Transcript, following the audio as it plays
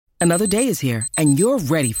Another day is here, and you're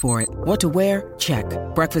ready for it. What to wear? Check.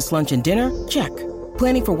 Breakfast, lunch, and dinner? Check.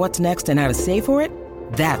 Planning for what's next and how to save for it?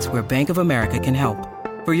 That's where Bank of America can help.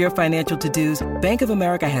 For your financial to-dos, Bank of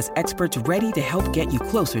America has experts ready to help get you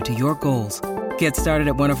closer to your goals. Get started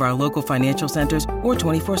at one of our local financial centers or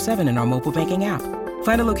 24/7 in our mobile banking app.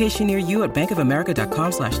 Find a location near you at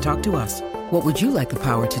bankofamerica.com/talktous. What would you like the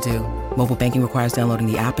power to do? Mobile banking requires downloading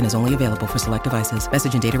the app and is only available for select devices.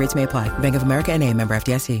 Message and data rates may apply. Bank of America N.A., member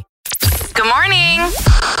FDIC. Good morning.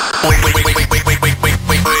 Wait.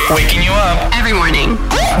 Waking you up. Every morning.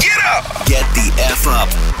 Get up. Get the F up.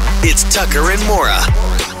 It's Tucker and Maura.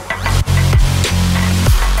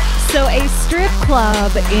 So a strip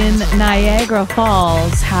club in Niagara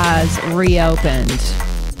Falls has reopened.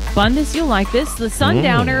 Bundes, you'll like this. The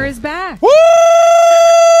Sundowner is back. Woo!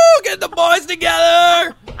 Get the boys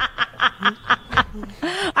together.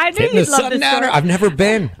 I knew you'd love this story. I've never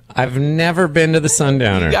been to the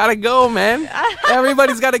Sundowner. You gotta go, man.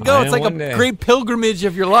 Everybody's gotta go. It's like a great pilgrimage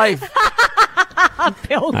of your life.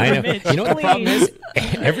 Pilgrimage. I know. You know what the problem is?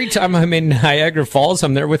 Every time I'm in Niagara Falls,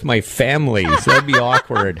 I'm there with my family, so that'd be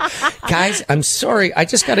awkward. Guys, I'm sorry. I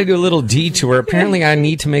just got to do a little detour. Apparently, I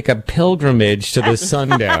need to make a pilgrimage to the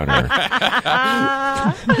Sundowner.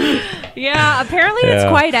 Yeah, apparently it's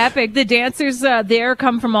quite epic. The dancers there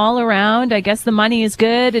come from all around. I guess the money is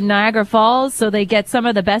good in Niagara Falls, so they get some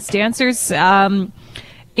of the best dancers in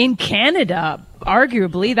Canada.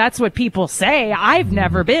 Arguably, that's what people say. I've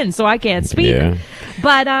never been, so I can't speak. Yeah.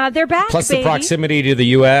 But they're back, Plus baby. the proximity to the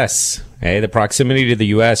U.S. Hey, the proximity to the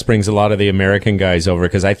U.S. brings a lot of the American guys over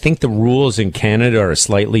because I think the rules in Canada are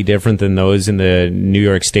slightly different than those in the New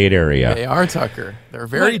York State area. They are, Tucker. They're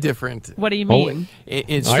very different. What do you mean?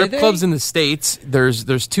 In strip clubs in the States,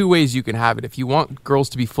 there's two ways you can have it. If you want girls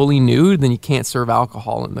to be fully nude, then you can't serve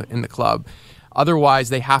alcohol in the club. Otherwise,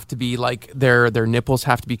 they have to be like their nipples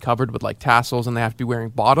have to be covered with like tassels, and they have to be wearing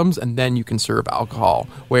bottoms, and then you can serve alcohol.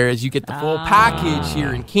 Whereas you get the full package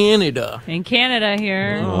here in Canada. In Canada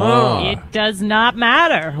here, it does not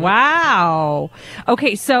matter. Wow.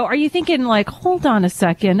 Okay, so are you thinking like, hold on a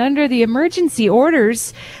second, under the emergency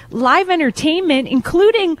orders, live entertainment,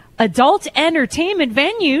 including adult entertainment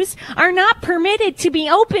venues, are not permitted to be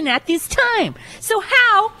open at this time. So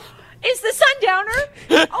how is the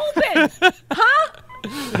Sundowner open? Huh?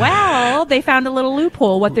 Well, they found a little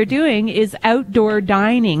loophole. What they're doing is outdoor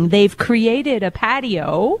dining. They've created a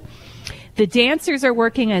patio. The dancers are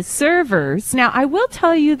working as servers. Now, I will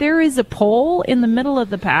tell you, there is a pole in the middle of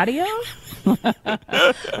the patio.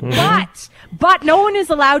 But no one is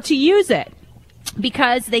allowed to use it,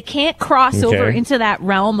 because they can't cross over into that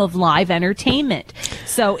realm of live entertainment.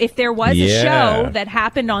 So if there was a show that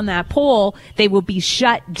happened on that pole, they will be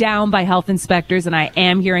shut down by health inspectors, and I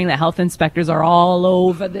am hearing that health inspectors are all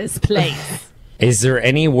over this place. Is there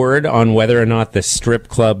any word on whether or not the strip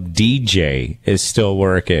club DJ is still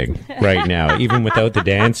working right now, even without the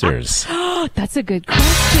dancers? That's a good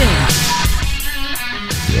question.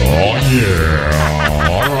 Oh, yeah.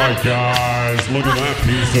 All right, guys. Look at that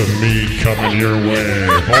piece of meat coming your way.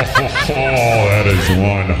 That is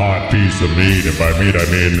one hot piece of meat. And by meat, I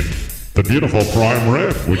mean the beautiful prime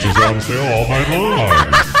rib, which is on sale all night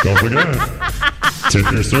long. Don't forget. Tip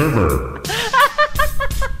your server.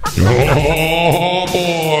 Oh,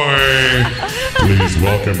 boy. Please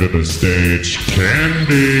welcome to the stage,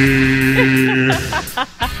 Candy.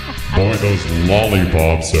 Boy, those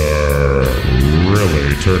lollipops are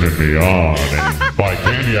really turning me on. And by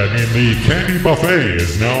candy, I mean the candy buffet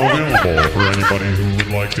is now available for anybody who would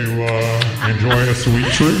like to enjoy a sweet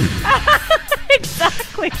treat.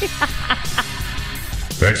 Exactly.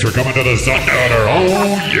 Thanks for coming to the Sundowner.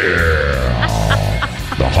 Oh, yeah.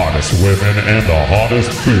 The hottest women and the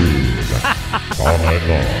hottest food all night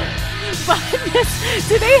long.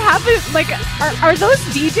 Do they have it? Like, are those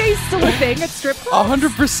DJs still a thing at strip clubs?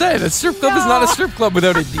 100%. A strip club is not a strip club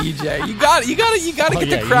without a DJ. You got to get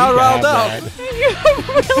the crowd riled up. Really?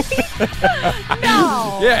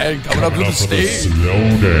 No. Yeah, coming up to the stage.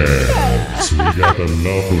 Slow dance. We got the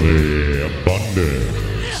lovely abundance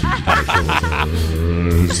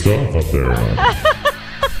stuff up there.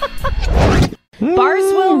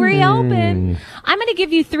 Bars will reopen. I'm going to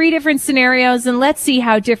give you 3 different scenarios, and let's see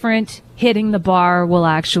how different hitting the bar will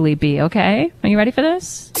actually be, okay? Are you ready for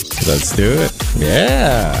this? Let's do it.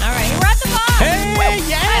 Yeah. All right, we're at the bar. Hey,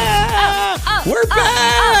 yeah! We're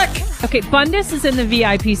back! Okay, Bundes is in the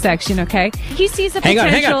VIP section, okay? He sees a potential...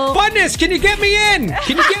 Hang on. Bundes, can you get me in?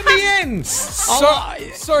 Can you get me in?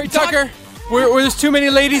 Sorry, Tucker. There's too many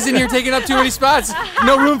ladies in here taking up too many spots.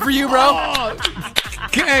 No room for you, bro.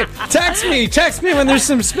 Okay, text me when there's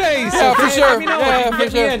some space. Yeah, okay? for sure. Let me know if you can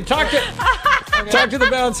get me in. Talk to... Talk to the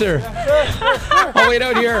bouncer. I'll wait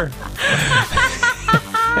out here.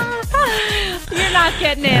 You're not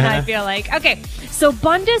getting in, I feel like. Okay, so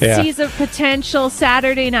Bundus sees a potential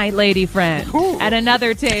Saturday night lady friend at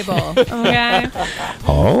another table. Okay.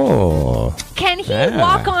 Oh. Can he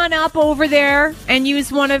walk on up over there and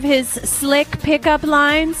use one of his slick pickup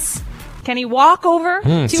lines? Can he walk over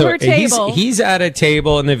to her table? He's at a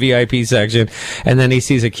table in the VIP section, and then he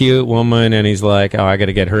sees a cute woman, and he's like, "Oh, I got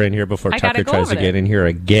to get her in here before Tucker tries to get in here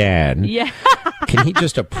again." Yeah. Can he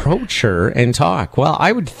just approach her and talk? Well,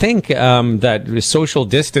 I would think that social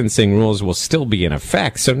distancing rules will still be in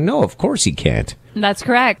effect. So, no, of course he can't. That's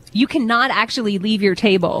correct. You cannot actually leave your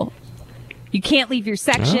table. You can't leave your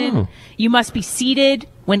section. Oh. You must be seated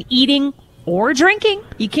when eating or drinking.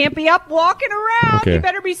 You can't be up walking around. Okay. You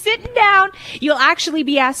better be sitting down. You'll actually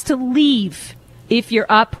be asked to leave if you're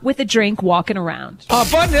up with a drink walking around.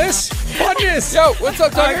 Bundus! Yo, what's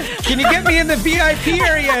up, Tucker? Can you get me in the VIP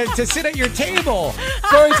area to sit at your table?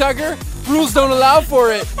 Sorry, Tucker. Rules don't allow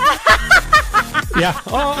for it. Yeah.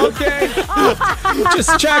 Oh, okay.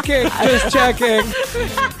 Just checking.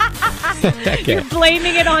 Okay. You're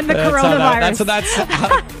blaming it on the coronavirus. That's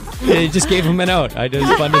they just gave him an out.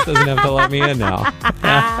 Bundus doesn't have to let me in now.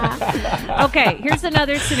 Okay, here's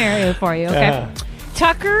another scenario for you, okay?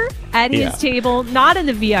 Tucker at his table, not in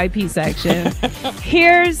the VIP section.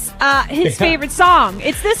 Here's his favorite song.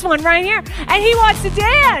 It's this one right here. And he wants to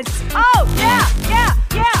dance. Oh, yeah.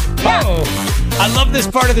 Oh, I love this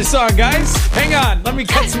part of the song, guys. Hang on. Let me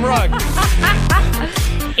cut some rug.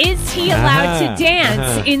 Is he allowed to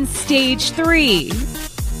dance in stage 3?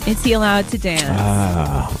 Is he allowed to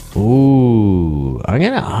dance? Ooh, I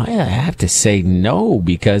have to say no,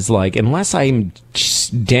 because unless I'm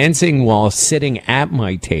dancing while sitting at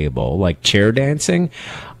my table, like chair dancing,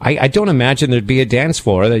 I don't imagine there'd be a dance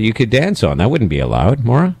floor that you could dance on. That wouldn't be allowed,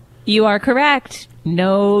 Maura. You are correct.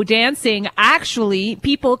 No dancing. Actually,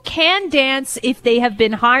 people can dance if they have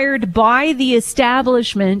been hired by the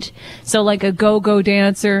establishment. So like a go-go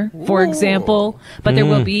dancer, for example. But there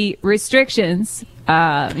will be restrictions.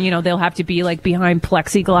 They'll have to be like behind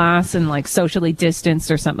plexiglass and like socially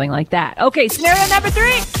distanced or something like that. Okay, scenario number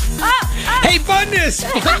 3. Hey, Bundus!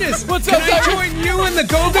 What's Can up, I Tucker? join you and the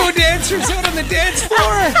go-go dancers out on the dance floor?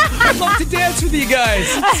 I'd love to dance with you guys.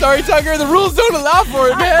 Sorry, Tucker. The rules don't allow for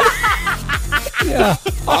it, man. Yeah.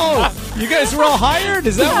 Oh, you guys were all hired?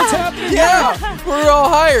 Is that what's happening? Yeah, we're all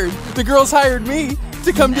hired. The girls hired me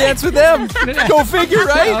to come dance with them. Go figure,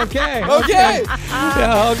 right? Okay. Yeah.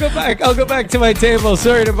 I'll go back to my table.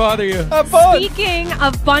 Sorry to bother you. Have fun. Speaking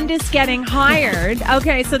of Bundus getting hired,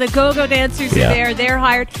 okay, so the go-go dancers are there. They're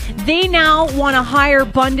hired. They now want to hire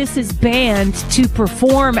Bundus's band to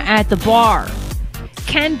perform at the bar.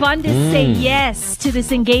 Can Bundus say yes to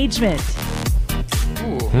this engagement?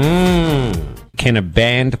 Can a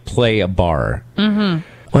band play a bar? Mm-hmm.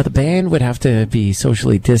 Well, the band would have to be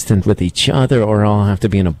socially distant with each other, or all have to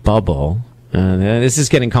be in a bubble. This is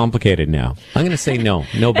getting complicated now. I'm going to say no.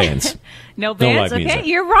 No bands. No bands? live Okay, music.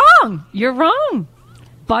 you're wrong.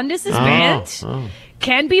 Bundus's band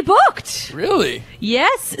can be booked. Really?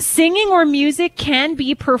 Yes, singing or music can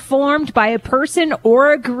be performed by a person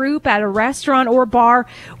or a group at a restaurant or bar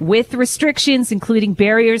with restrictions, including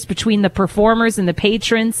barriers between the performers and the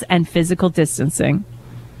patrons and physical distancing.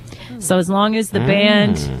 So as long as the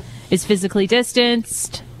band is physically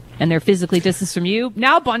distanced and they're physically distanced from you,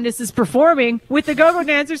 now Bundus is performing with the go-go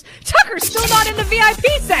dancers. Tucker's still not in the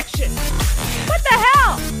VIP section. What the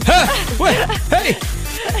hell? Wait,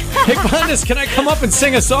 hey, Bundus, can I come up and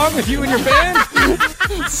sing a song with you and your band?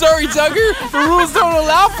 Sorry, Tucker. The rules don't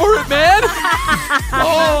allow for it, man.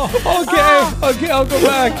 Okay, I'll go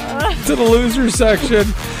back to the loser section.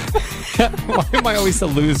 Why am I always the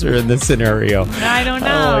loser in this scenario? I don't know.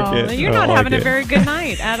 I like it. You're I not like having a it. very good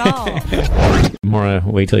night at all. Maura,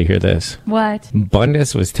 wait till you hear this. What?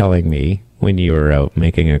 Bundus was telling me when you were out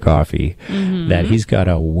making a coffee that he's got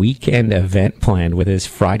a weekend event planned with his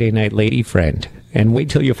Friday night lady friend. And wait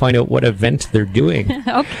till you find out what event they're doing.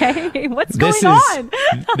 Okay, what's going on?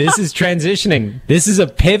 This is transitioning. This is a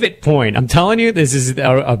pivot point. I'm telling you, this is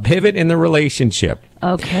a pivot in the relationship.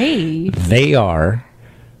 Okay. They are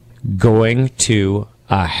going to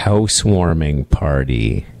a housewarming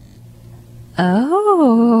party.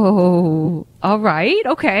 Oh, all right.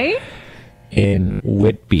 Okay. In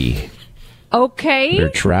Whitby. Okay. They're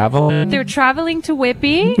traveling. They're traveling to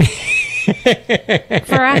Whitby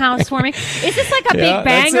for a housewarming. Is this like a big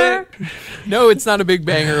that's banger? No, it's not a big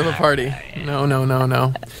banger of a party. No.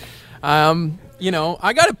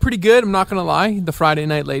 I got it pretty good. I'm not going to lie. The Friday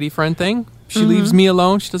night lady friend thing. She leaves me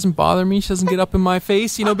alone. She doesn't bother me. She doesn't get up in my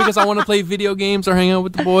face, because I want to play video games or hang out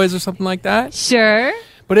with the boys or something like that. Sure.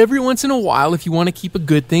 But every once in a while, if you want to keep a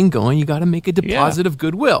good thing going, you got to make a deposit of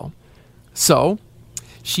goodwill. So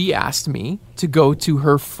she asked me to go to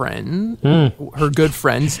her good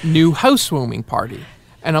friend's new housewarming party.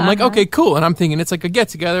 And I'm like, okay, cool. And I'm thinking it's like a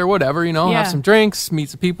get-together or whatever, have some drinks, meet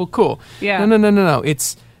some people, cool. Yeah. No.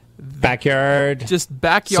 It's Backyard. just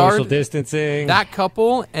backyard. Social distancing. That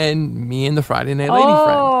couple and me and the Friday Night Lady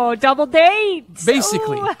friend. Oh, double dates.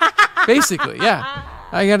 Basically. Basically, yeah.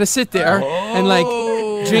 I got to sit there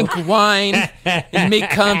and drink wine and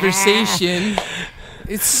make conversation.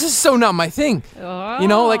 It's just so not my thing.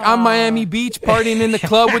 I'm Miami Beach partying in the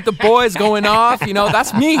club with the boys going off.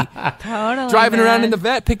 That's me. Totally. Driving around in the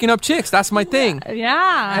vet picking up chicks. That's my thing.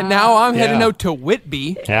 Yeah. And now I'm heading out to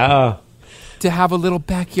Whitby to have a little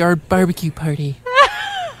backyard barbecue party.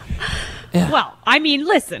 Well,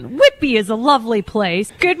 listen, Whitby is a lovely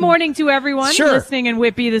place. Good morning to everyone listening in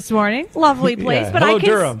Whitby this morning. Lovely place. But Hello, I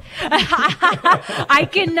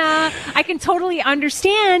can, Durham. I can totally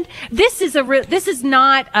understand. This is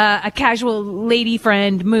not a casual lady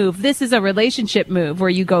friend move. This is a relationship move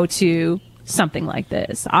where you go to something like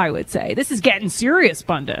this, I would say. This is getting serious,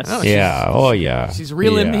 Bundes. She's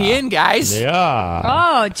reeling me in, guys. Yeah.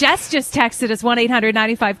 Oh, Jess just texted us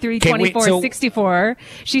 1-800-953-2464.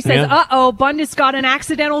 She says, uh-oh, Bundes got an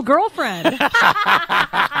accidental girlfriend. That's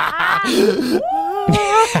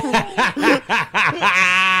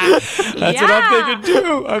what I'm thinking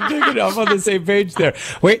too. I'm on the same page there.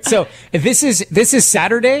 Wait, so this is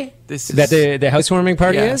Saturday? That the housewarming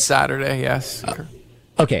party is? Saturday, yes.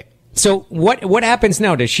 Okay. So what happens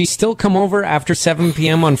now? Does she still come over after 7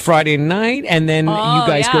 p.m. on Friday night, and then you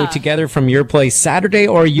guys go together from your place Saturday,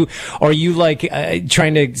 or are you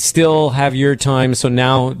trying to still have your time? So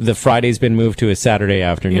now the Friday's been moved to a Saturday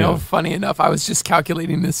afternoon. Funny enough, I was just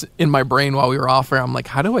calculating this in my brain while we were off air. I'm like,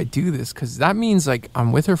 how do I do this? Because that means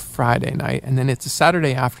I'm with her Friday night, and then it's a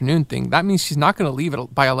Saturday afternoon thing. That means she's not going to leave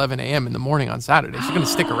by 11 a.m. in the morning on Saturday. She's going to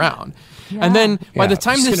stick around. Yeah. And then by the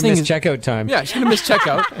time she's this thing miss checkout time. Yeah, she's gonna miss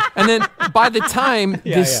checkout. And then by the time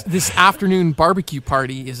this afternoon barbecue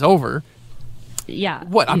party is over,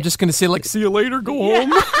 I'm just gonna say see you later, go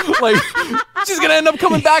home. She's gonna end up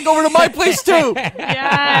coming back over to my place too.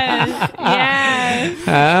 Yes.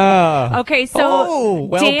 Oh. Okay, so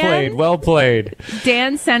well played.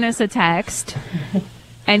 Dan sent us a text.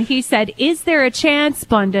 And he said, "Is there a chance,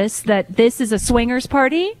 Bundes, that this is a swingers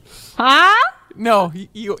party?" Huh? No,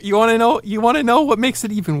 you want to know? You want to know what makes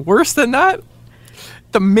it even worse than that?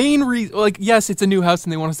 The main reason, yes, it's a new house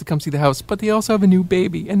and they want us to come see the house, but they also have a new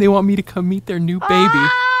baby and they want me to come meet their new baby. Oh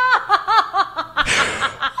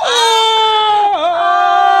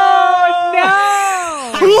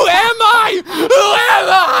no! Who am I?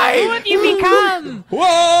 Who have you become?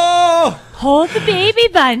 Whoa! Hold the baby,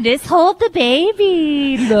 Bundes. Hold the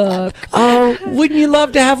baby. Look. Oh, wouldn't you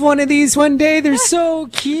love to have one of these one day? They're so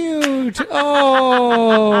cute.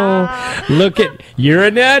 Oh, look at, you're a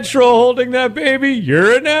natural holding that baby.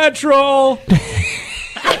 You're a natural.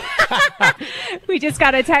 We just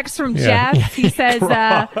got a text from Jeff. He says,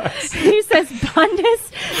 Bundes,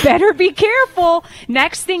 better be careful.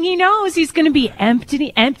 Next thing he knows, he's going to be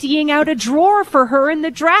emptying out a drawer for her in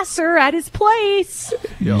the dresser at his place.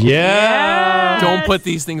 Yeah. Don't put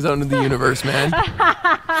these things out into the universe, man.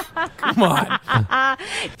 Come on.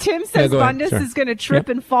 Tim says Bundes is going to trip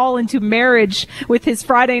and fall into marriage with his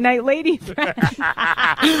Friday Night Lady friend.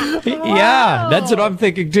 Yeah, that's what I'm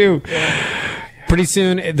thinking too. Pretty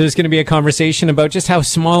soon, there's going to be a conversation about just how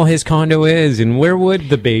small his condo is and where would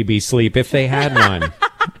the baby sleep if they had one.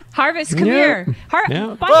 Harvest, come here.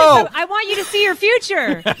 Bundes, I want you to see your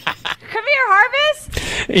future. Come here, Harvest.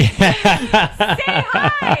 Yeah. Say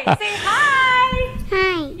hi. Say hi.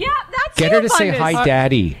 Hi. Yeah, that's Get you, her to say Bundes. hi,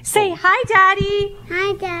 Daddy. Say hi, Daddy.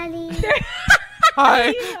 Hi, Daddy.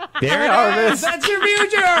 Hi. There it is. That's your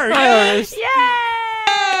future. Harvest. Yay!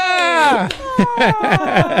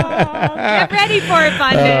 Get ready for it,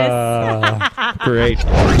 Bundes. Great.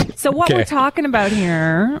 So what we're talking about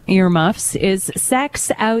here, earmuffs, is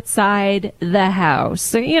sex outside the house.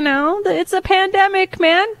 So, it's a pandemic,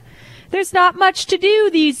 man. There's not much to do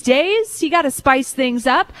these days. You got to spice things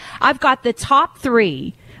up. I've got the top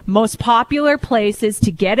 3 most popular places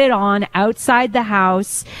to get it on outside the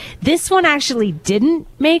house. This one actually didn't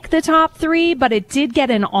make the top 3, but it did get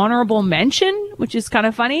an honorable mention, which is kind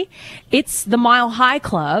of funny. It's the Mile High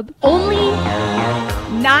Club. Only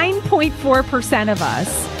 9.4% of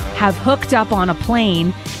us have hooked up on a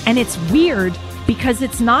plane, and it's weird because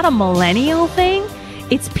it's not a millennial thing.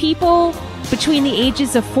 It's people between the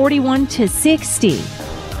ages of 41 to 60.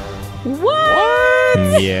 What?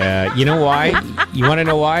 Yeah. You know why? You want to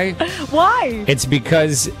know why? Why? It's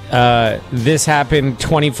because this happened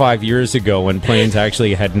 25 years ago when planes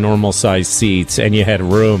actually had normal sized seats and you had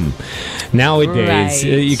room. Nowadays,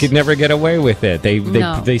 Right. you could never get away with it.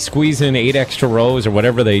 No. They squeeze in 8 extra rows or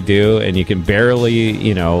whatever they do, and you can barely,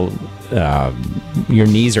 your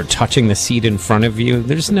knees are touching the seat in front of you.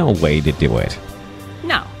 There's no way to do it.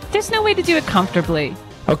 No, there's no way to do it comfortably.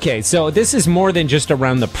 Okay, so this is more than just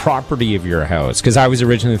around the property of your house, because I was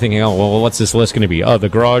originally thinking, oh, well, what's this list going to be? Oh, the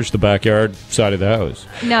garage, the backyard, side of the house.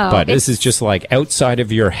 No, But this it's- is just like outside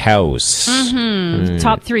of your house.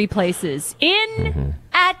 Top 3 places.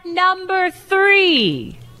 At number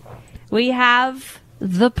 3, we have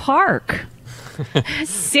the park.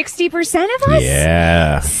 60% of us?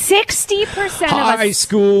 Yeah. 60% of High us.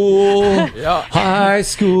 school. Yeah. High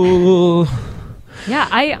school. Yeah,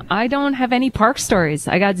 I don't have any park stories.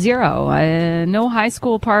 I got 0. No high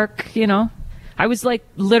school park, I was like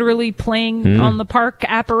literally playing on the park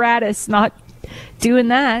apparatus, not doing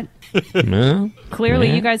that. Well, Clearly,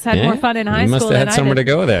 yeah, you guys had yeah. more fun in high You must school have than had somewhere I to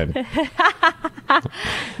did. go then.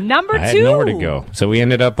 Number 2. I had nowhere to go. So we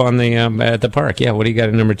ended up on the at the park. Yeah, what do you got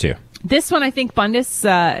at number 2? This one, I think Bundus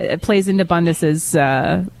plays into Bundus's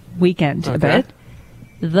weekend a bit.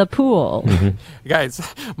 The pool. Guys,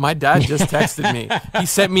 my dad just texted me. He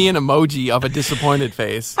sent me an emoji of a disappointed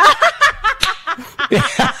face.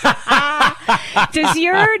 Does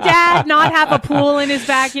your dad not have a pool in his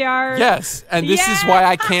backyard? Yes, and this is why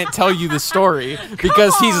I can't tell you the story,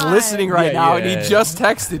 because he's on. listening right Yeah, now, yeah. and he just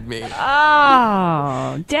texted me.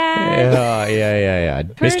 Oh, Dad, Yeah.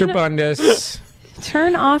 Mr. Bundus,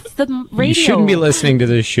 turn off the radio. you shouldn't be listening to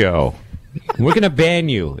this show. We're going to ban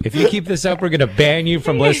you. If you keep this up, we're going to ban you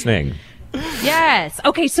from listening. Yes.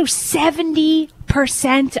 Okay, so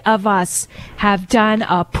 70% of us have done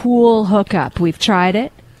a pool hookup. We've tried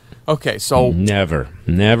it. Okay, so Never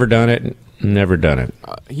done it. Never done it.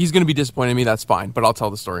 he's going to be disappointed in me. That's fine, but I'll tell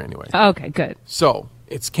the story anyway. Okay, good. So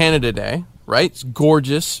it's Canada Day, right? It's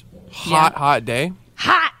gorgeous, hot day.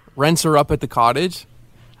 Hot. Rents are up at the cottage.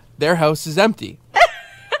 Their house is empty.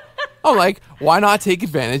 I'm like, why not take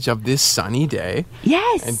advantage of this sunny day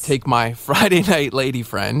Yes. and take my Friday night lady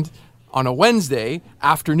friend on a Wednesday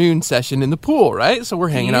afternoon session in the pool, right? So we're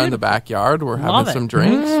hanging out in the backyard. We're Love having it. some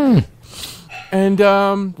drinks.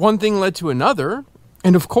 And one thing led to another.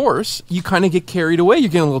 And of course, you kind of get carried away. You're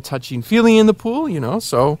getting a little touchy and feely in the pool,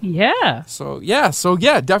 So Yeah.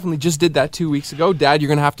 definitely just did that 2 weeks ago. Dad, you're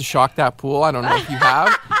going to have to shock that pool. I don't know if you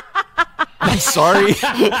have. I'm sorry.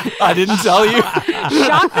 I didn't tell you.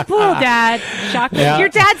 Shock the pool, Dad. Shock Yeah. Your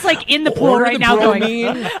dad's like in the pool Order right the now going,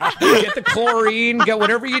 bromine, get the chlorine, get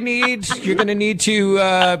whatever you need. You're going to need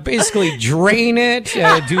to basically drain it,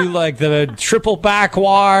 do like the triple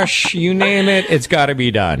backwash, you name it. It's got to be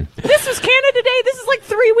done. this was Canada Day. This is like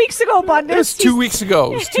 3 weeks ago, Bundus. It was 2 weeks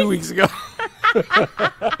ago. It was 2 weeks ago.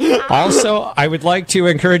 Also, I would like to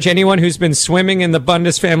encourage anyone who's been swimming in the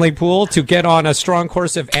Bundus family pool to get on a strong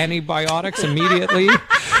course of antibiotics immediately.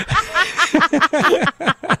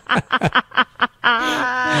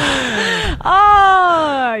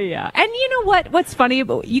 Oh, yeah. And you know what? What's funny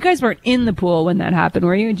about you guys weren't in the pool when that happened,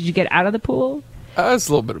 were you? Did you get out of the pool? It's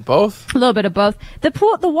a little bit of both. A little bit of both. The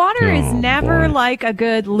water is Oh, never boy. like a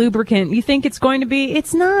good lubricant. You think it's going to be?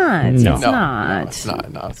 It's not. No. It's No, not. it's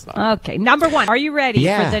not. No, it's not. Okay, number 1. Are you ready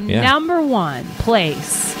Yeah, for the yeah. number 1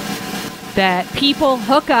 place that people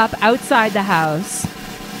hook up outside the house?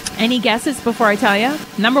 Any guesses before I tell you?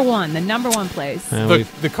 Number 1, the number 1 place.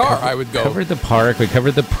 The car, I would go. Covered the park. We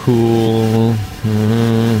covered the pool.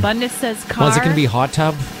 Bundus says car. Well, is it going to be hot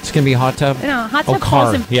tub? It's going to be hot tub? No, hot Oh, tub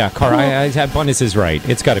car. falls in Yeah, car. pool. Bundus is right.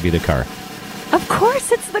 It's got to be the car. Of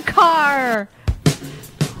course, it's the car.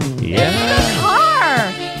 Yeah.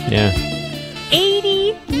 Car. Yeah.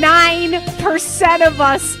 89% of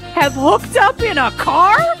us have hooked up in a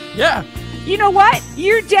car. Yeah. You know what?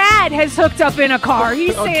 Your dad has hooked up in a car.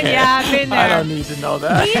 He's saying, Okay. "Yeah, I've been there." I don't need to know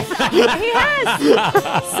that. He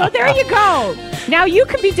has. So there you go. Now you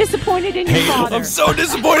can be disappointed in your father. I'm so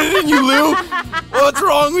disappointed in you, Lou. What's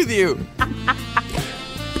wrong with you?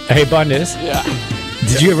 Hey, Bundus, Yeah.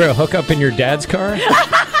 did you ever hook up in your dad's car?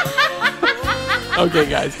 Okay,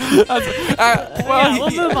 guys. Well, Yeah,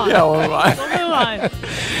 we'll move on. Yeah, we'll move on. We'll move on.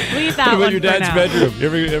 Leave that one for now. bedroom? You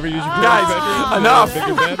ever use your Guys, enough.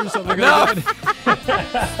 bigger bed or something Enough.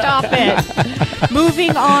 Stop it.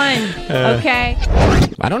 Moving on. Okay.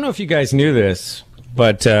 I don't know if you guys knew this,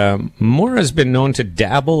 but Maura's been known to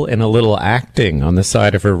dabble in a little acting on the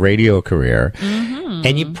side of her radio career.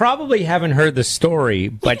 And you probably haven't heard the story,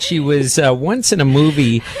 but she was once in a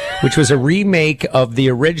movie which was a remake of the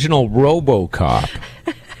original RoboCop.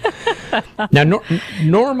 Now,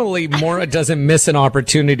 normally, Maura doesn't miss an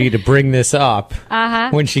opportunity to bring this up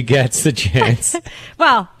when she gets the chance.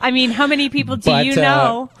 Well, I mean, how many people do But, you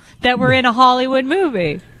know that were in a Hollywood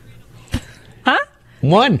movie? Huh?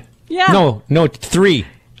 One. Yeah. No, three.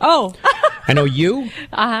 Oh. I know you.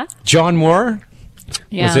 John Moore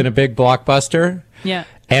was in a big blockbuster. Yeah.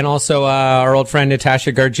 And also our old friend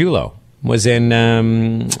Natasha Gargiulo was in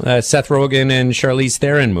Seth Rogen and Charlize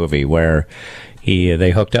Theron movie where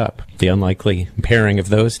they hooked up. The unlikely pairing of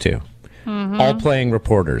those two. All playing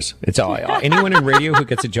reporters. It's all, anyone in radio who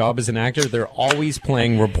gets a job as an actor, they're always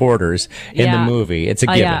playing reporters in the movie. It's a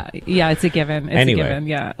given. Yeah, it's a given. It's Anyway. a given,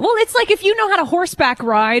 yeah. Well, it's like if you know how to horseback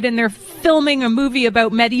ride and they're filming a movie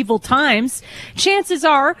about medieval times, chances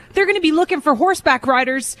are they're going to be looking for horseback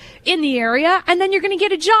riders in the area, and then you're going to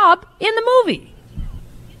get a job in the movie.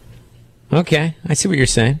 Okay, I see what you're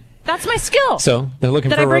saying. That's my skill. So they're looking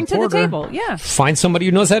that for I a bring reporter. to the table. Yeah. Find somebody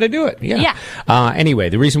who knows how to do it. Yeah. Yeah. Anyway,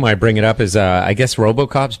 the reason why I bring it up is I guess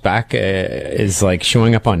RoboCop's back is like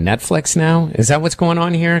showing up on Netflix now. Is that what's going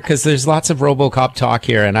on here? Because there's lots of RoboCop talk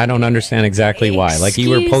here, and I don't understand exactly why. Like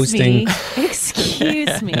you were posting.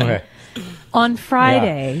 Excuse me. Okay. On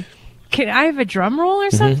Friday. Can I have a drum roll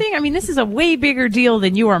or something? I mean, this is a way bigger deal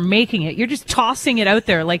than you are making it. You're just tossing it out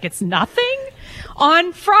there like it's nothing.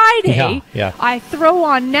 On Friday, Yeah. I throw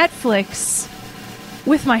on Netflix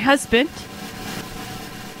with my husband,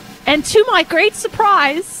 and to my great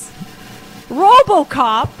surprise,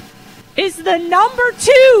 RoboCop is the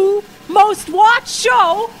 #2 most watched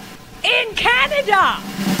show in Canada.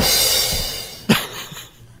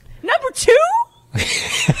 #2?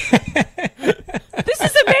 This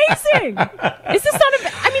is amazing. Is this not?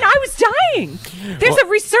 I mean, I was dying. There's a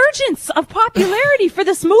resurgence of popularity for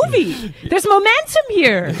this movie. There's momentum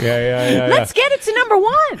here. Yeah. Let's get it to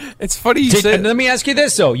 #1. It's funny you said. Let me ask you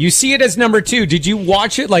this though: you see it as #2. Did you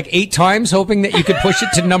watch it like 8 times, hoping that you could push it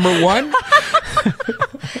to #1?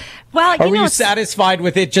 Well, Or you were know, you satisfied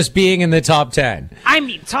with it just being in the top 10? I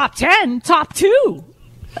mean, top 10, top 2.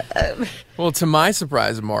 Well, to my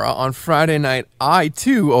surprise, Maura, on Friday night, I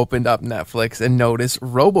too opened up Netflix and noticed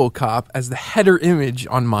RoboCop as the header image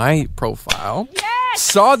on my profile. Yes!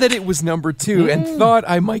 Saw that it was #2 and thought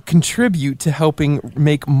I might contribute to helping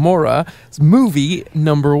make Maura's movie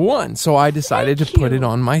 #1. So I decided to put it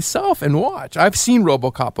on myself and watch. I've seen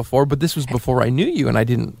RoboCop before, but this was before I knew you, and I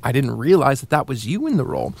didn't realize that was you in the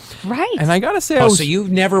role. Right. And I gotta say, So you've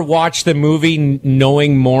never watched the movie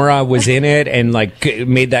knowing Maura was in it and like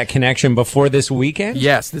made that connection before this weekend?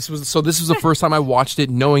 Yes, this was the first time I watched it,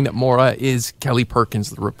 knowing that Maura is Kelly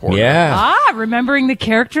Perkins, the reporter. Yeah. Remembering the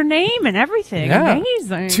character name and everything. Yeah.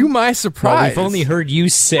 Amazing. To my Well, surprise, we've only heard you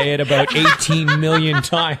say it about 18 million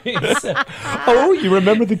times. Oh, you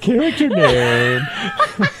remember the character name.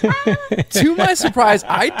 to my surprise,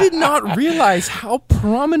 I did not realize how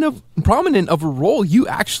prominent of a role you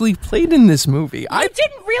actually played in this movie. I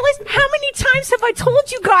didn't realize how many times have I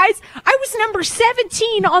told you guys I was number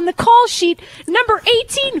 17 on the call sheet. Number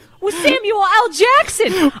 18 was Samuel L.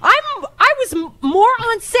 Jackson. I was more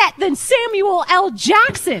on set than Samuel L.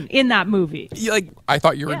 Jackson in that movie. I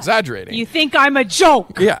thought you were exaggerating. You think I'm a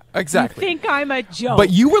joke? Yeah, exactly. You think I'm a joke? But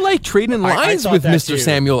you were like trading lines thought with that Mr. too.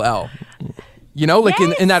 Samuel L. You know, like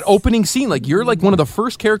in that opening scene, like you're like one of the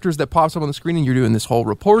first characters that pops up on the screen, and you're doing this whole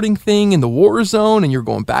reporting thing in the war zone, and you're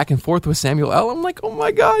going back and forth with Samuel L. I'm like, oh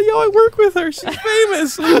my god, I work with her. She's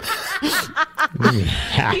famous.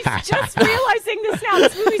 He's just realizing this now.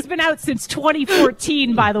 This movie's been out since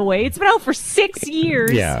 2014, by the way. It's been out for 6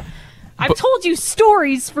 years. Yeah. I've told you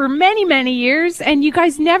stories for many, many years, and you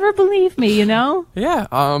guys never believe me, you know? Yeah.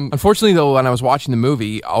 Unfortunately, though, when I was watching the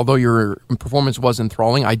movie, although your performance was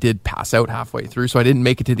enthralling, I did pass out halfway through, so I didn't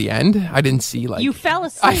make it to the end. I didn't see like You fell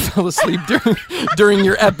I asleep. fell asleep during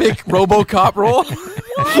your epic RoboCop role.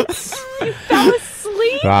 What? You fell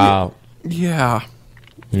asleep? Wow. Yeah.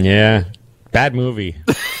 Yeah. Bad movie.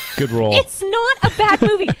 Good role. It's not a bad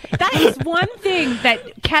movie. That is one thing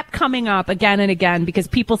that kept coming up again and again because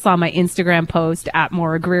people saw my Instagram post at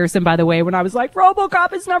Maura Grierson, by the way, when I was like,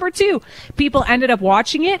 RoboCop is #2. People ended up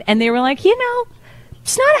watching it and they were like,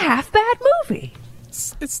 it's not a half bad movie.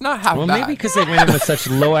 It's not half Well, bad. maybe because they went in with such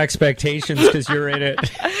low expectations because you're in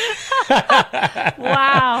it.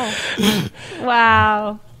 Wow.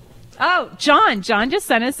 Wow. Oh, John just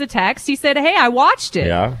sent us a text. He said, hey, I watched it.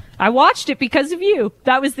 Yeah. I watched it because of you.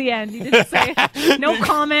 That was the end. He didn't say no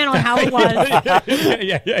comment on how it was.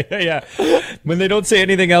 Yeah. When they don't say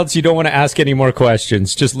anything else, you don't want to ask any more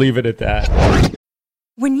questions. Just leave it at that.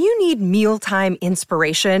 When you need mealtime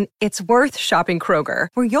inspiration, it's worth shopping Kroger,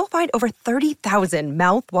 where you'll find over 30,000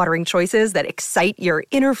 mouth-watering choices that excite your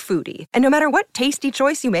inner foodie. And no matter what tasty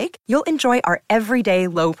choice you make, you'll enjoy our everyday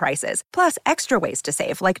low prices, plus extra ways to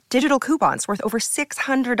save, like digital coupons worth over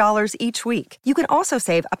 $600 each week. You can also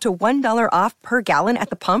save up to $1 off per gallon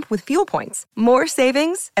at the pump with fuel points. More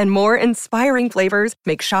savings and more inspiring flavors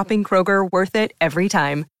make shopping Kroger worth it every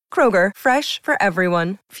time. Kroger, fresh for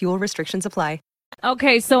everyone. Fuel restrictions apply.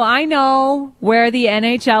 Okay, so I know where the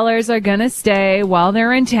NHLers are going to stay while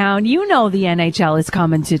they're in town. You know the NHL is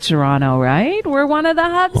coming to Toronto, right? We're one of the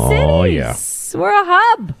hub cities. Oh, yeah. We're a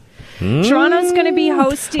hub. Toronto's going to be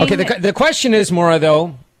hosting. Okay, the question is, Maura,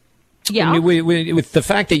 though, yeah. with the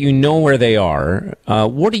fact that you know where they are,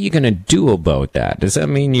 what are you going to do about that? Does that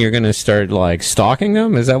mean you're going to start, like, stalking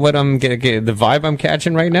them? Is that what the vibe I'm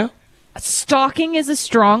catching right now? Stalking is a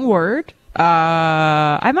strong word.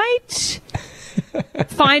 I might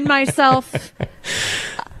find myself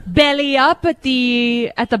belly up at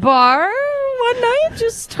the bar one night,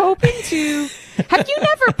 just hoping to. Have you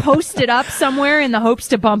never posted up somewhere in the hopes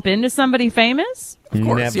to bump into somebody famous? Of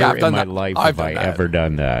course. Never Yeah, I've in done my that. life I've have done I that. ever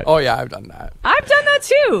done that. Oh, yeah, I've done that. I've done that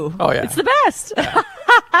too. Oh, yeah. It's the best.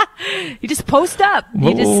 You just post up.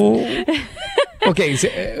 You just. Okay, so,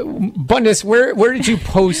 Bundes, where did you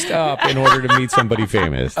post up in order to meet somebody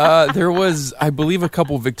famous? There was, I believe, a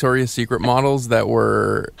couple Victoria's Secret models that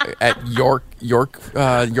were at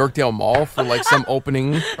Yorkdale Mall for like some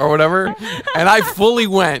opening or whatever, and I fully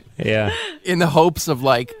went in the hopes of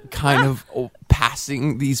like kind of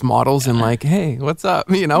passing these models and like, hey, what's up?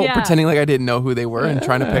 You know, pretending like I didn't know who they were and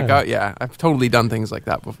trying to pick out. Yeah, I've totally done things like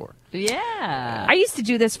that before. Yeah. I used to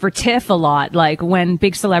do this for TIFF a lot. Like when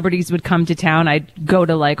big celebrities would come to town, I'd go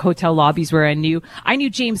to like hotel lobbies where I knew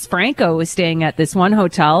James Franco was staying at this one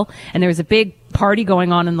hotel, and there was a big party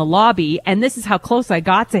going on in the lobby, and this is how close I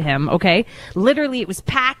got to him, okay? Literally, it was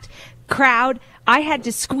packed crowd. I had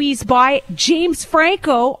to squeeze by James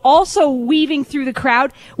Franco, also weaving through the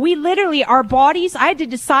crowd. We literally, our bodies, I had to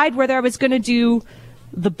decide whether I was going to do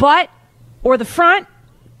the butt or the front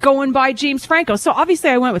going by James Franco. So obviously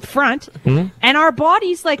I went with front, and our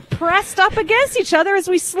bodies like pressed up against each other as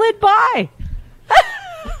we slid by.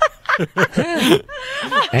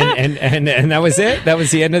 and that was it? That was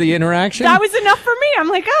the end of the interaction? That was enough for me. I'm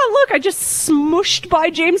like, oh, look, I just smooshed by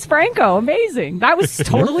James Franco. Amazing. That was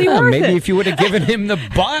totally worth it. Maybe if you would have given him the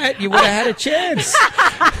butt, you would have had a chance.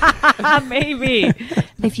 Maybe.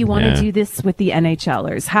 If you want to do this with the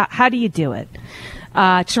NHLers, how do you do it?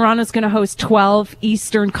 Toronto's going to host 12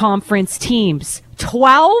 Eastern Conference teams.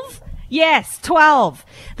 12? Yes, 12.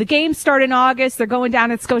 The games start in August. They're going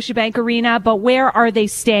down at Scotiabank Arena, but where are they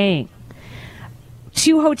staying?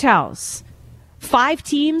 2 hotels. 5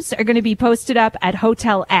 teams are going to be posted up at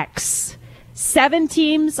Hotel X. 7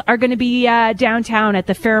 teams are going to be downtown at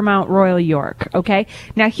the Fairmont Royal York, okay?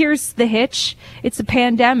 Now, here's the hitch. It's a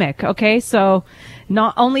pandemic, okay? So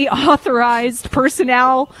not only authorized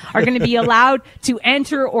personnel are going to be allowed to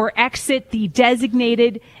enter or exit the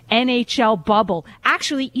designated NHL bubble.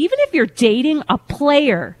 Actually, even if you're dating a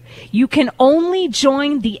player, you can only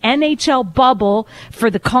join the NHL bubble for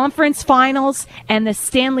the conference finals and the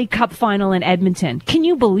Stanley Cup final in Edmonton. Can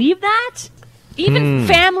you believe that? Even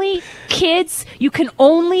family, kids, you can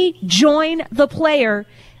only join the player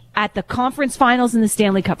at the conference finals and the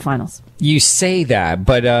Stanley Cup finals. You say that,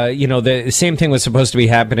 but, the same thing was supposed to be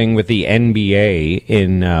happening with the NBA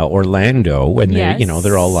in Orlando when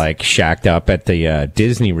they're all like shacked up at the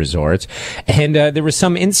Disney resorts. And there was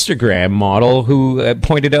some Instagram model who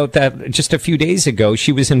pointed out that just a few days ago,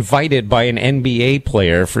 she was invited by an NBA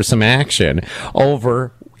player for some action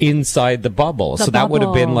over inside the bubble. That would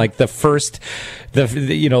have been like the first,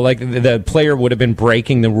 the player would have been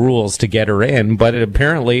breaking the rules to get her in, but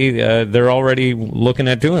apparently they're already looking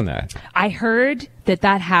at doing that. I heard that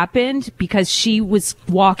happened because she was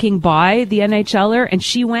walking by the NHLer and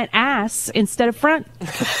she went ass instead of front.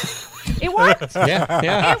 It worked.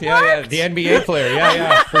 Yeah. The NBA player.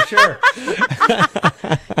 Yeah, for sure.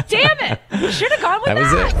 Damn it. Should have gone with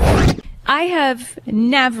that. That was it. I have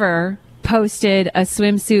never posted a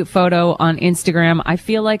swimsuit photo on Instagram. I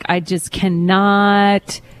feel like I just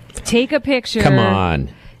cannot take a picture. Come on.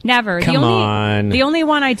 Never. Come on. The only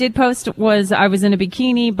one I did post was I was in a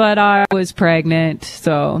bikini, but I was pregnant.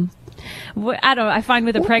 So I don't know. I find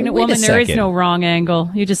with a pregnant woman, there is no wrong angle.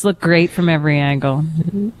 You just look great from every angle.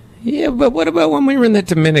 Yeah, but what about when we were in the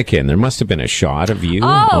Dominican? There must have been a shot of you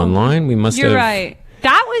online. We must have. You're right.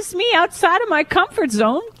 That was me outside of my comfort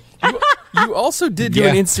zone. You also did do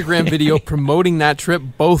an Instagram video promoting that trip.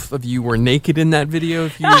 Both of you were naked in that video.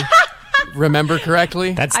 If you remember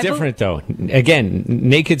correctly. That's different, though. Again,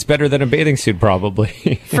 naked's better than a bathing suit,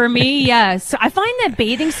 probably. For me, yes. I find that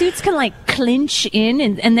bathing suits can like clinch in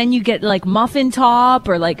and then you get like muffin top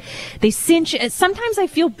or like they cinch. Sometimes I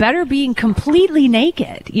feel better being completely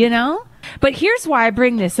naked, you know? But here's why I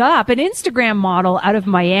bring this up. An Instagram model out of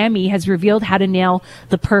Miami has revealed how to nail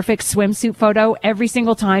the perfect swimsuit photo every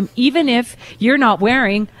single time, even if you're not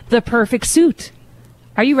wearing the perfect suit.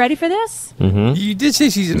 Are you ready for this? Mm-hmm. You did say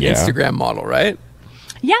she's an Instagram model, right?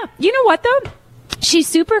 Yeah. You know what, though? She's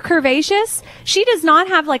super curvaceous. She does not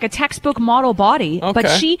have like a textbook model body, but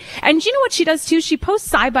and you know what she does too? She posts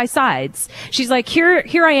side by sides. She's like, here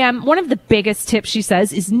I am. One of the biggest tips she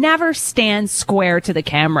says is never stand square to the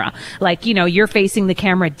camera. Like, you know, you're facing the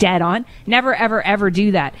camera dead on. Never, ever, ever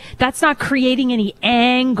do that. That's not creating any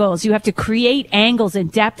angles. You have to create angles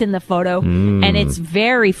and depth in the photo, and it's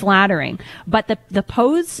very flattering. But the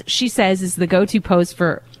pose she says is the go-to pose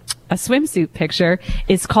for a swimsuit picture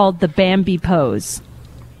is called the Bambi pose.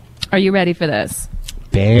 Are you ready for this?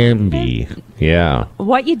 Bambi. Yeah.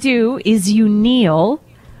 What you do is you kneel,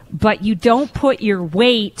 but you don't put your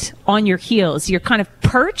weight on your heels. You're kind of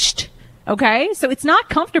perched. Okay. So it's not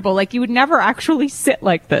comfortable. Like you would never actually sit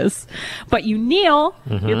like this, but you kneel,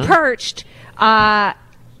 you're perched,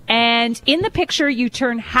 and in the picture, you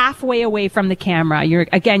turn halfway away from the camera.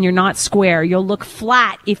 You're not square. You'll look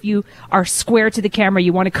flat if you are square to the camera.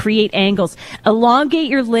 You want to create angles. Elongate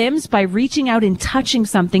your limbs by reaching out and touching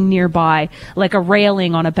something nearby, like a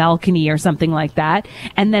railing on a balcony or something like that.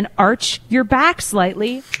 And then arch your back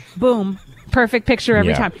slightly. Boom. Perfect picture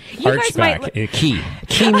every time. You arch guys back. Key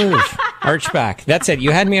move. Arch back. That's it.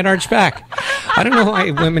 You had me at arch back. I don't know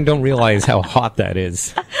why women don't realize how hot that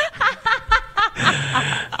is.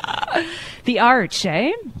 The arch,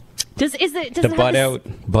 eh? Does the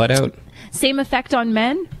butt out? Same effect on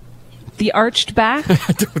men? The arched back?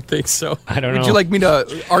 I don't think so. I don't know. Would you like me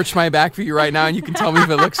to arch my back for you right now and you can tell me if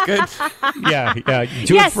it looks good? Yeah.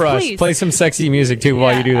 Do it for please. us. Play some sexy music too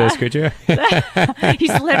while you do this, could you?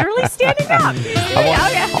 He's literally standing up.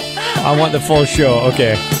 I want the full show.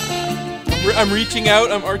 Okay. I'm reaching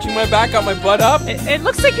out. I'm arching my back, got my butt up. It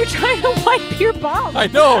looks like you're trying to wipe your bum. I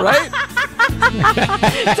know, right?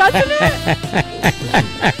 Doesn't it?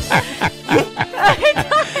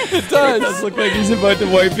 It does. It does look like he's about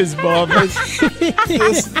to wipe his bum. There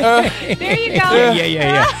you go.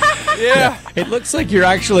 Yeah. It looks like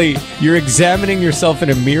you're examining yourself in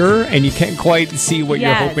a mirror and you can't quite see what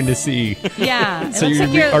you're hoping to see. Yeah. So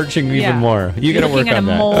you're arching even more. You got to work on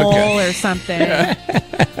that. Looking at a mole or something.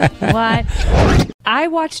 What? I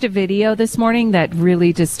watched a video this morning that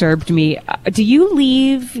really disturbed me. Do you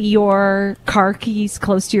leave your car keys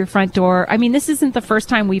close to your front door? I mean, this isn't the first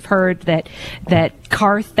time we've heard that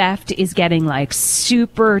car theft is getting like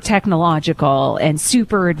super technological and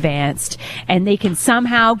super advanced, and they can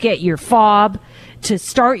somehow get your fob to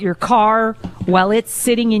start your car while it's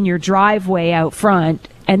sitting in your driveway out front,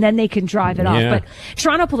 and then they can drive it off. But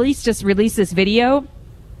Toronto police just released this video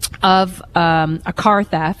of a car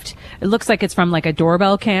theft. It looks like it's from like a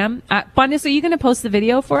doorbell cam. Bundes, are you going to post the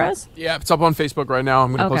video for us? Yeah, it's up on Facebook right now.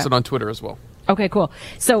 I'm going to post it on Twitter as well. Okay, cool.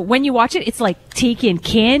 So when you watch it, it's like taking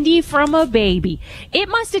candy from a baby. It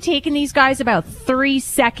must have taken these guys about 3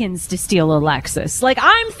 seconds to steal a Lexus. Like,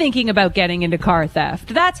 I'm thinking about getting into car theft.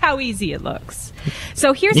 That's how easy it looks.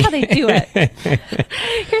 So here's how they do it.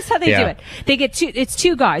 Here's how they do it. They get it's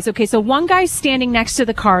two guys. Okay, so one guy's standing next to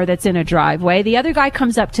the car that's in a driveway. The other guy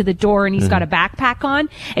comes up to the door and he's got a backpack on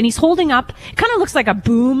and he's holding up, it kind of looks like a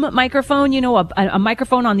boom microphone, you know, a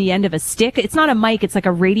microphone on the end of a stick. It's not a mic, it's like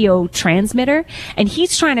a radio transmitter. And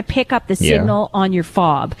he's trying to pick up the signal on your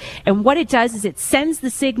fob. And what it does is it sends the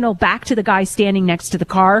signal back to the guy standing next to the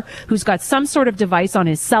car who's got some sort of device on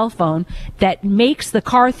his cell phone that makes the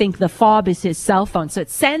car think the fob is his cell phone. So it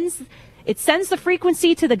sends the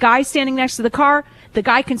frequency to the guy standing next to the car. The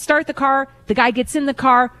guy can start the car. The guy gets in the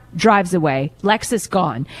car, drives away. Lexus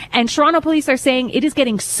gone. And Toronto police are saying it is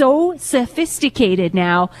getting so sophisticated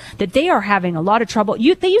now that they are having a lot of trouble.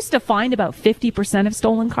 They used to find about 50% of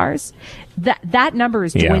stolen cars. That number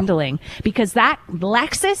is dwindling because that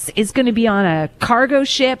Lexus is going to be on a cargo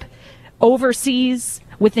ship overseas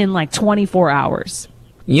within like 24 hours.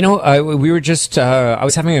 You know, we were just, I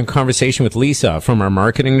was having a conversation with Lisa from our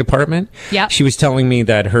marketing department. Yeah. She was telling me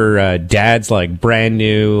that her dad's like brand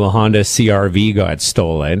new Honda CR-V got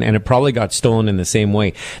stolen, and it probably got stolen in the same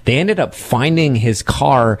way. They ended up finding his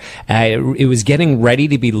car. It was getting ready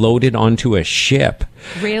to be loaded onto a ship.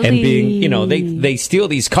 Really? And being, they steal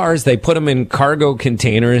these cars, they put them in cargo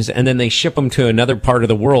containers, and then they ship them to another part of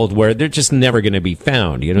the world where they're just never going to be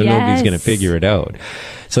found. Nobody's going to figure it out.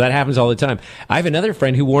 So that happens all the time. I have another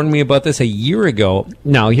friend who warned me about this a year ago.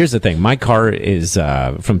 Now, here's the thing. My car is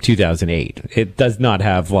from 2008. It does not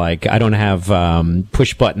have, I don't have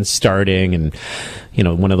push button starting and,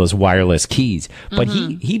 one of those wireless keys. But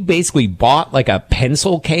he basically bought like a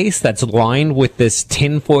pencil case that's lined with this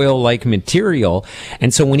tinfoil-like material.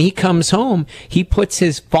 And so when he comes home, he puts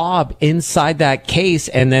his fob inside that case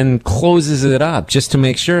and then closes it up just to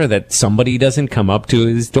make sure that somebody doesn't come up to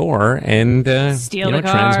his door and steal the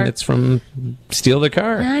car. Steal the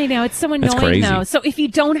car. I know, it's so That's annoying crazy. though. So if you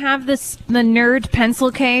don't have the nerd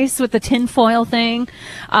pencil case with the tinfoil thing,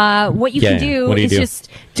 what you can do is just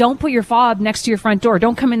don't put your fob next to your front door.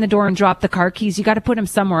 Don't come in the door and drop the car keys. You got to put them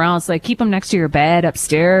somewhere else. Like keep them next to your bed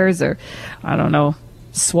upstairs, or I don't know,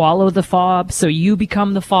 swallow the fob so you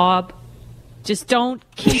become the fob. Just don't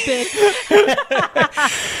keep it.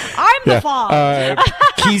 I'm the fob.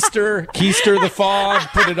 Keister the fob,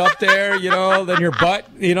 put it up there, then your butt,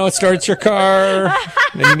 starts your car.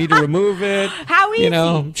 Then you need to remove it. How easy?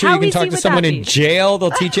 Sure, you can talk to someone in jail.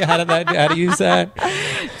 They'll teach you how to use that.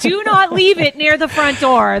 Do not leave it near the front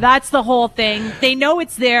door. That's the whole thing. They know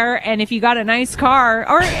it's there, and if you got a nice car,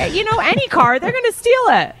 or, any car, they're going to steal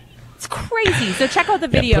it. It's crazy. So check out the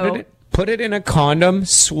video. Yeah, put it in a condom,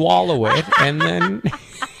 swallow it, and then...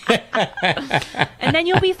 and then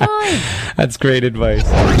you'll be fine. That's great advice.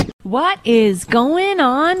 What is going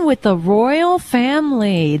on with the royal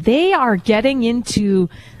family? They are getting into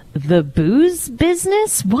the booze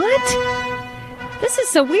business? What? This is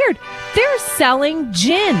so weird. They're selling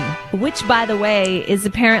gin, which, by the way, is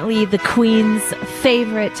apparently the Queen's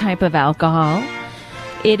favorite type of alcohol.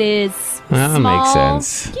 It is That small. makes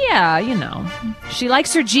sense. Yeah, she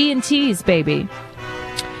likes her G&Ts, baby.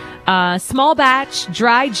 Small batch,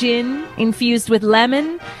 dry gin infused with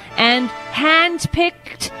lemon and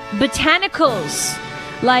hand-picked botanicals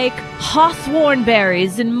like hawthorn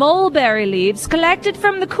berries and mulberry leaves collected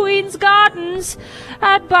from the Queen's gardens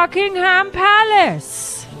at Buckingham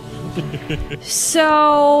Palace.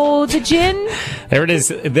 So, the gin... There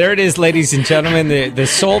it is, ladies and gentlemen. The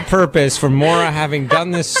sole purpose for Maura having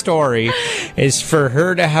done this story is for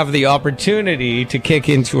her to have the opportunity to kick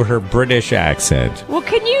into her British accent. Well,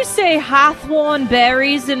 can you say hawthorn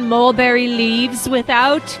berries and mulberry leaves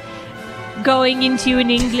without going into an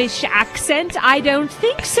English accent? I don't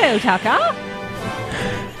think so, Tucker.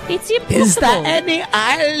 It's impossible. Is there any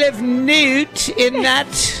olive newt in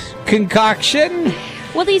that concoction?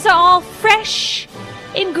 Well, these are all fresh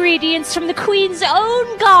ingredients from the Queen's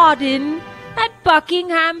own garden at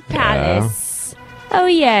Buckingham Palace. Oh,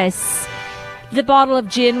 yes. The bottle of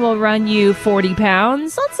gin will run you £40.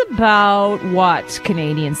 That's about, what,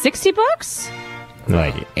 Canadian, $60?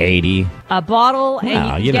 Like 80. A bottle,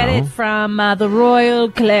 and you can get it from the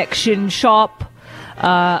Royal Collection shop.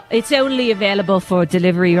 It's only available for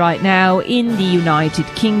delivery right now in the United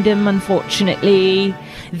Kingdom, unfortunately.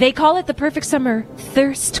 They call it the perfect summer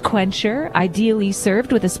thirst quencher, ideally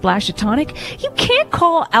served with a splash of tonic. You can't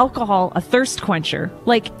call alcohol a thirst quencher.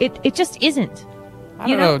 Like, it just isn't. I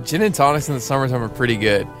don't know. Gin and tonics in the summertime are pretty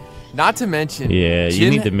good. Not to mention... Yeah, you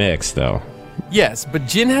need the mix, though. Yes, but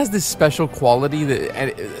gin has this special quality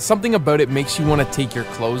that something about it makes you want to take your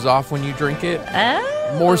clothes off when you drink it.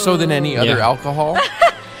 Oh. More so than any other alcohol.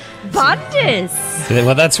 Bondus.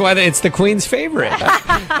 Well, that's why it's the Queen's favorite.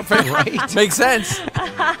 Right? Makes sense.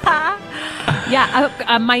 Yeah,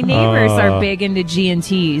 my neighbors are big into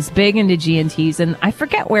G&Ts, and I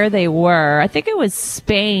forget where they were. I think it was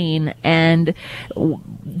Spain, and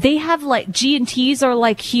they have like G&Ts are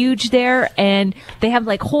like huge there, and they have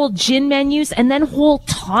like whole gin menus and then whole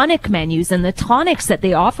tonic menus, and the tonics that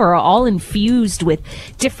they offer are all infused with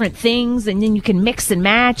different things, and then you can mix and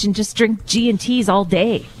match and just drink G&Ts all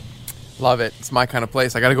day. Love it. It's my kind of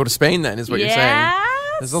place. I got to go to Spain then, is what you're saying.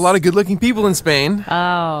 There's a lot of good-looking people in Spain.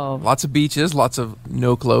 Oh. Lots of beaches, lots of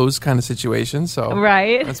no-clothes kind of situations. So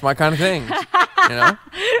right. That's my kind of thing.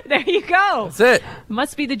 There you go. That's it.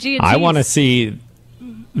 Must be the G&Ts. I want to see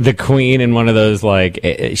the Queen in one of those, like,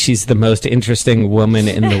 she's the most interesting woman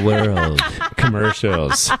in the world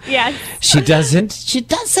commercials. Yes. She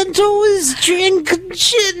doesn't always drink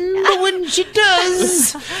gin, but when she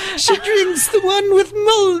does, she drinks the one with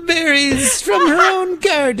mulberries from her own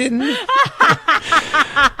garden.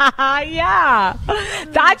 Yeah.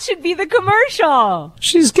 That should be the commercial.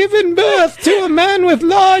 She's given birth to a man with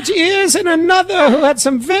large ears and another who had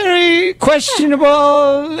some very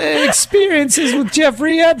questionable experiences with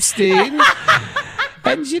Jeffrey Epstein.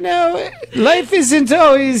 And, you know, life isn't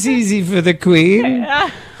always easy for the queen.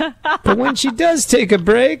 But when she does take a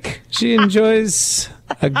break, she enjoys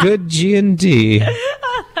a good G&D.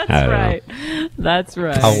 That's right. That's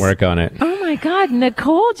right. I'll work on it. Oh, my God.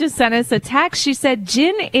 Nicole just sent us a text. She said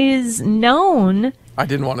Gin is known I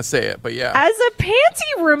didn't want to say it, but yeah. as a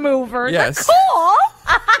panty remover. Yes. Nicole?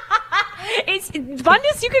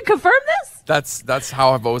 Bundes, you can confirm this? That's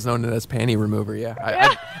how I've always known it, as panty remover. Yeah,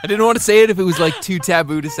 I didn't want to say it if it was like too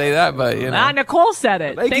taboo to say that, but you know. Nicole said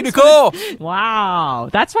it. Thank you, Nicole. Wow,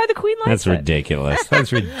 that's why the queen likes That's ridiculous.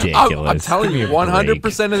 That's ridiculous. I'm telling you,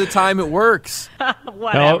 100% of the time it works.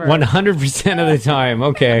 Whatever. 100% of the time.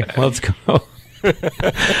 Okay, let's go. Welcome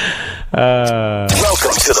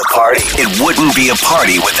to the party. It wouldn't be a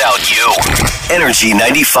party without you. Energy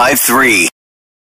 95.3.